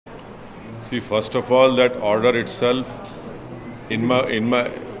See, first of all, that order itself, in my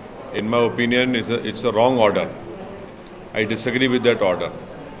opinion, it's a wrong order. I disagree with that order.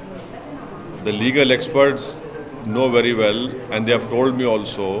 The legal experts know very well, and they have told me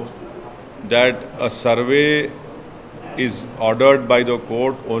also that a survey is ordered by the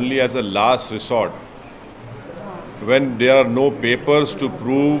court only as a last resort when there are no papers to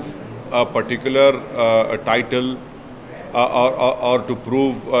prove a particular title or to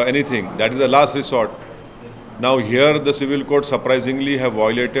prove anything. That is the last resort. Now here the civil court surprisingly have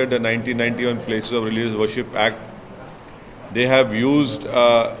violated the 1991 Places of Religious Worship Act. They have used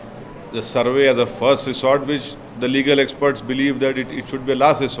the survey as a first resort, which the legal experts believe that it should be a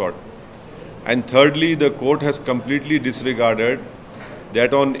last resort. And thirdly, the court has completely disregarded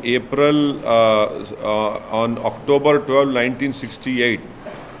that on October 12, 1968,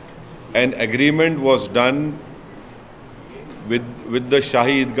 an agreement was done with the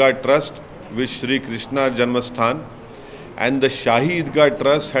Shahi Idgah Trust with Sri Krishna Janmasthan, and the Shahi Idgah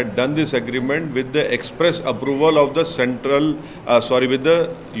Trust had done this agreement with the express approval of the with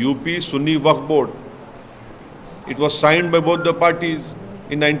the UP Sunni Waqf Board. It was signed by both the parties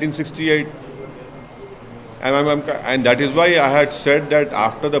in 1968. And that is why I had said that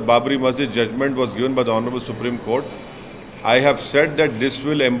after the Babri Masjid judgment was given by the Honorable Supreme Court, I have said that this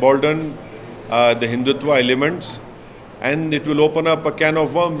will embolden the Hindutva elements and it will open up a can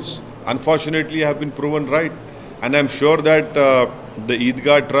of worms. Unfortunately, I have been proven right. And I am sure that the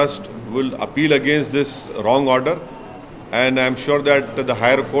Idgah Trust will appeal against this wrong order, and I am sure that the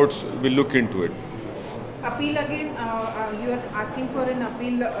higher courts will look into it. Appeal again, you are asking for an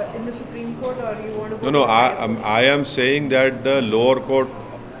appeal in the Supreme Court, or you want to go No, I am saying that the lower court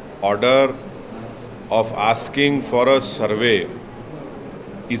order of asking for a survey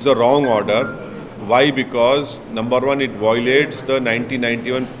is a wrong order. Why? Because number one, it violates the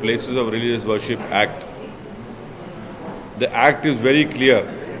 1991 Places of Religious Worship Act. The act is very clear.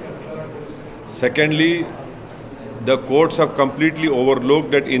 Secondly, the courts have completely overlooked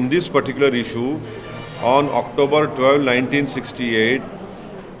that in this particular issue, on October 12, 1968,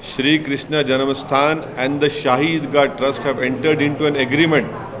 Sri Krishna Janmasthan and the Shahi Idgah Trust have entered into an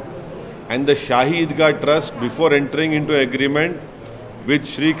agreement. And the Shahi Idgah Trust, before entering into an agreement with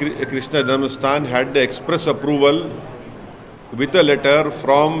Sri Krishna Janmasthan, had the express approval with a letter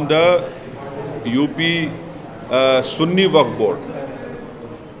from the UP Sunni Waqf Board.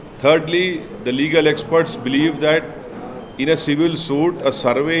 Thirdly, the legal experts believe that in a civil suit, a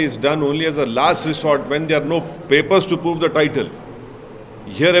survey is done only as a last resort when there are no papers to prove the title.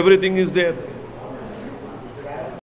 Here everything is there.